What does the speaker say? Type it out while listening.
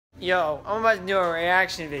Yo, I'm about to do a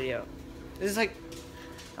reaction video. This is like,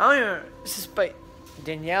 I don't even, this is by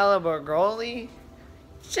Danielle bregoli.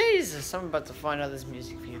 Jesus, I'm about to find out this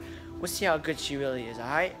music video. We'll see how good she really is,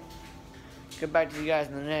 alright? Get back to you guys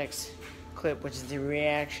in the next clip, which is the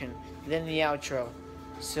reaction, then the outro.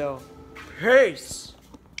 So, peace!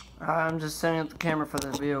 I'm just setting up the camera for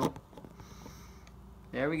the view.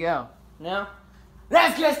 There we go. Now,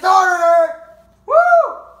 let's get started! Woo!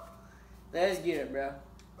 Let's get it, bro.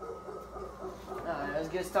 Alright, let's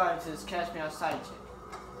get started to this Catch Me Outside chick.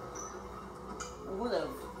 Who the...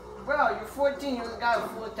 Bro, you're 14, you're the guy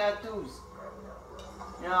with full tattoos.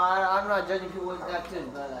 You know, I'm not judging people with tattoos,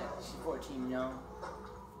 but like, she's 14, you know?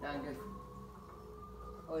 Not good.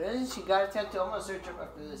 Oh, doesn't she got a tattoo? I'm gonna search up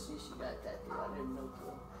after this, see if she got a tattoo. I didn't know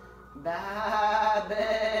too. Bye,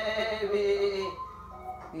 baby.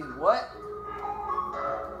 He's what?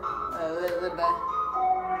 Little bad.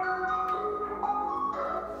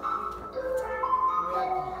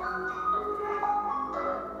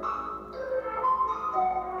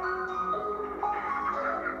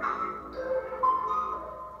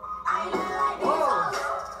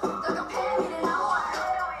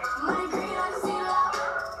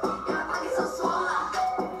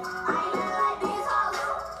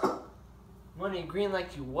 Money green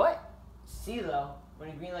like you what? CeeLo?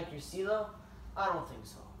 Money green like your CeeLo? I don't think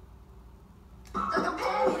so. Money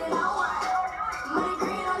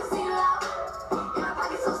green like CeeLo. In my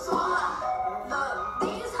pocket so swollen. Look,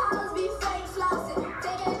 these hoes be fake flossing.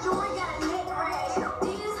 They get jewelry, got a neck rag.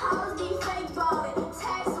 These hoes be fake ballin'.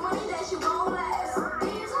 Tax money that you won't last.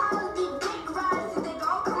 These hoes be dick riding. They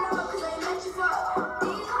gon' come up cause they let you fuck.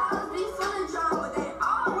 These hoes be full of drama. They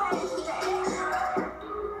always with the extra.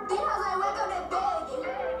 These hoes ain't wake up, they begging.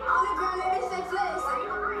 On the ground, they be fake flexing.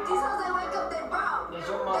 These hoes ain't wake up, they broke. They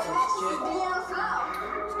actually be on the floor.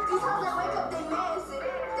 These hoes ain't wake up, they messy.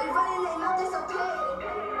 They running, they know they so petty.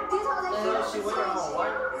 These hoes ain't feel she went on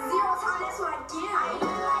what? Zero time, that's what I get. I ain't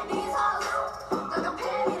nothing like these hoes. Don't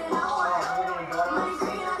compare me to no one. Money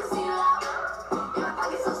green like CeeLo. In my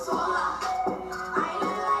pocket so swollen. I ain't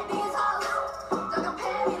nothing like these hoes. Don't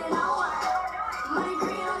compare me to no one. Money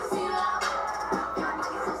green like CeeLo. In my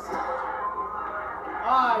pocket so swollen.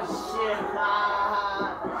 Oh shit.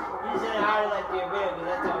 You said it harder like the video, because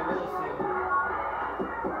that's how I really feel.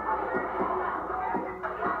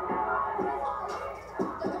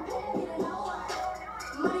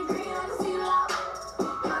 Money green like CeeLo.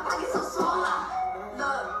 In my pocket so swollen.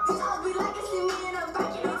 Look, these hoes be like it, see me in a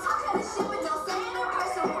back, and they talk kind of shit, but don't say it in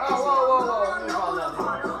person. Whoa.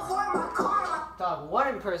 Dog, what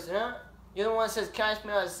in person, huh? You're the one that says catch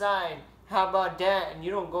me outside. How about that? And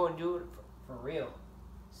you don't go and do it for real.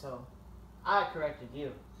 So, I corrected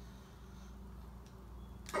you.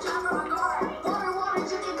 I drive from my guard, water,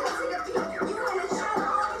 drinking, cussing the peak. You in the trailer,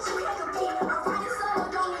 all but you can't compete. I'm riding solo,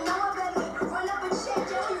 don't you know I better run up a check,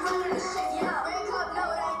 yeah, we running the shit, yeah. Red cup, no,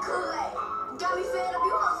 it ain't Kool-Aid. Got me fed up,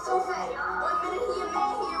 you hoes too fake. 1 minute he a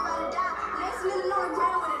man, he a ride or die. Next minute on the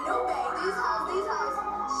ground with a new bag. These hoes,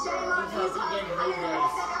 shame on these hoes. I'm in the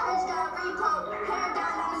next second, I just got a repo. Hair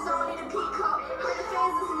down on his own, need a peacoat. Heard the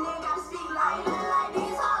fans listen, then gotta speak like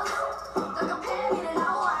these hoes. Don't compare me to no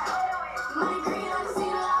one. Money green like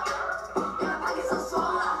CeeLo. In my pocket so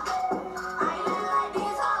swollen. I ain't nothing like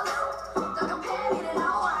these hoes. Don't compare me to no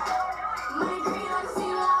one. Money green like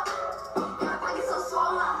CeeLo. In my pocket so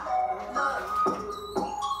swollen. Look.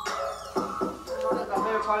 That's my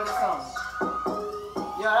favorite part of the song.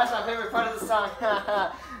 Yo, that's my favorite part of the song.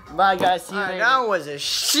 Bye guys, see you later. That was a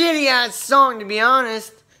shitty ass song, to be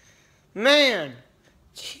honest. Man.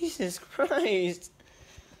 Jesus Christ.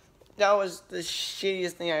 That was the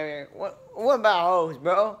shittiest thing I ever heard. What about Heaux,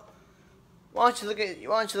 bro? Why don't you look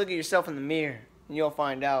at yourself in the mirror and you'll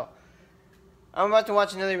find out. I'm about to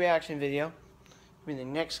watch another reaction video. I mean the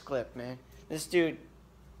next clip, man. This dude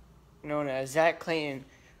known as Zach Clayton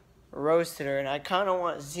roasted her, and I kinda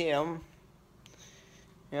want to see him.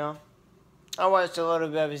 You know? I watched a little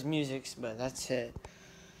bit of his music, but that's it.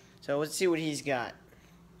 So let's see what he's got.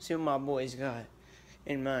 See what my boy's got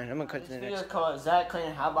in mind. I'm gonna cut to the next. This video is called Zach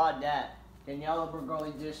Clayton, How About That? Danielle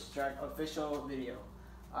bregoli diss track official video.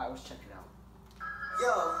 Alright, let's check it out.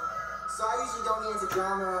 Yo, so I usually don't get into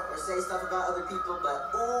drama or say stuff about other people, but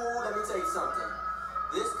ooh, let me tell you something.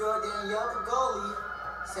 This girl Danielle bregoli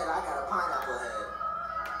said I got a pineapple head,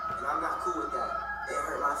 and I'm not cool with that. It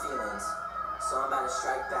hurt my feelings, so I'm about to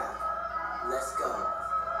strike back. Let's go.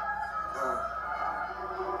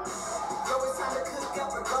 Yo, it's time to cook up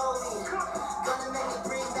bregoli. Gonna make me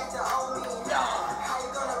bring back the old me. How you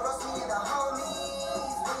gonna roast me in the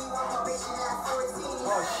homies when you on probation at 14?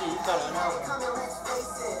 Oh shit, you got it now. Come and let's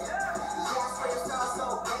face it. Yeah, I swear it's all so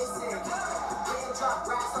basic.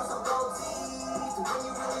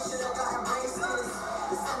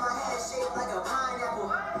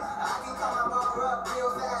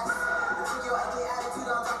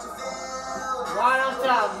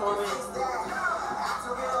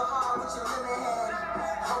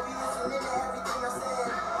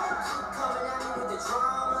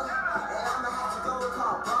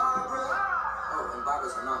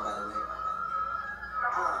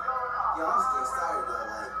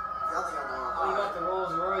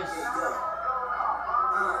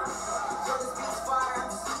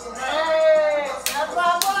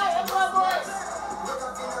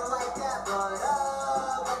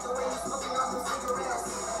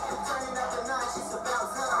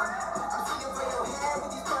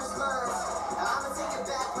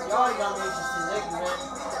 Nick, man.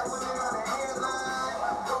 You get that woman on the hairline.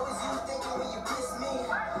 What was you thinking when you kissed me?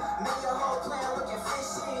 Made your whole plan looking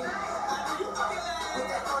fishy. With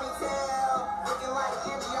that ponytail, looking like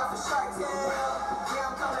Angie off a Shark Tale. Yeah,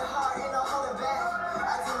 I'm coming hard, ain't no holding back.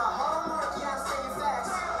 I did my homework, yeah, I'm saying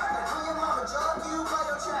facts. Like when your mama drug you by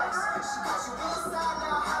your tracks. She got you inside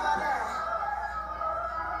now, how about that?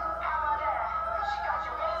 How about that? She got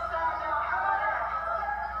you inside now, how about that?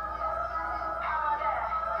 How about that?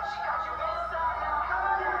 She got you inside now, how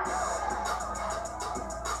about that?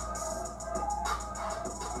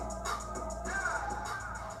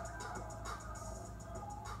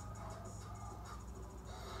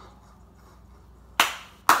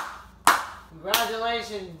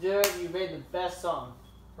 Congratulations, dude. You made the best song.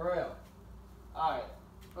 For real. Alright.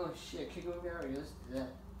 Oh shit, kick over here already. Let's do that.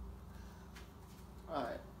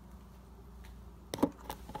 Alright.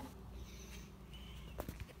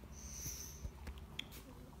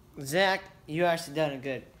 Zach, you actually done it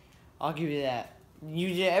good. I'll give you that. You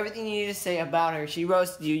did everything you needed to say about her. She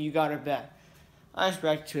roasted you, you got her back. I just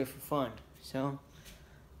reacted to it for fun. So,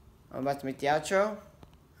 I'm about to make the outro.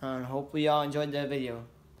 And hopefully y'all enjoyed that video.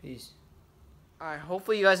 Peace. Alright,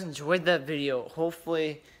 hopefully you guys enjoyed that video.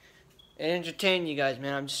 Hopefully it entertained you guys,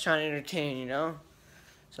 man. I'm just trying to entertain, you know?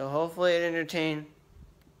 So hopefully it entertained.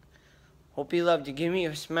 Hope you loved it. Give me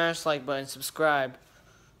a smash like button, subscribe.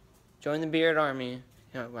 Join the beard army.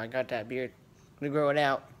 You know, I got that beard. I'm gonna grow it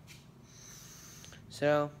out.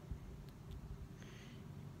 So,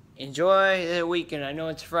 enjoy the weekend. I know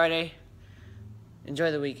it's Friday. Enjoy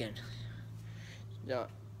the weekend. So,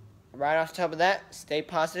 right off the top of that, stay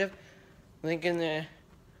positive. Link in the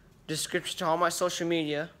description to all my social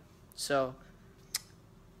media. So,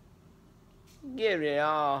 give it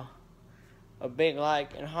all a big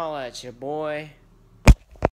like and holla at your boy.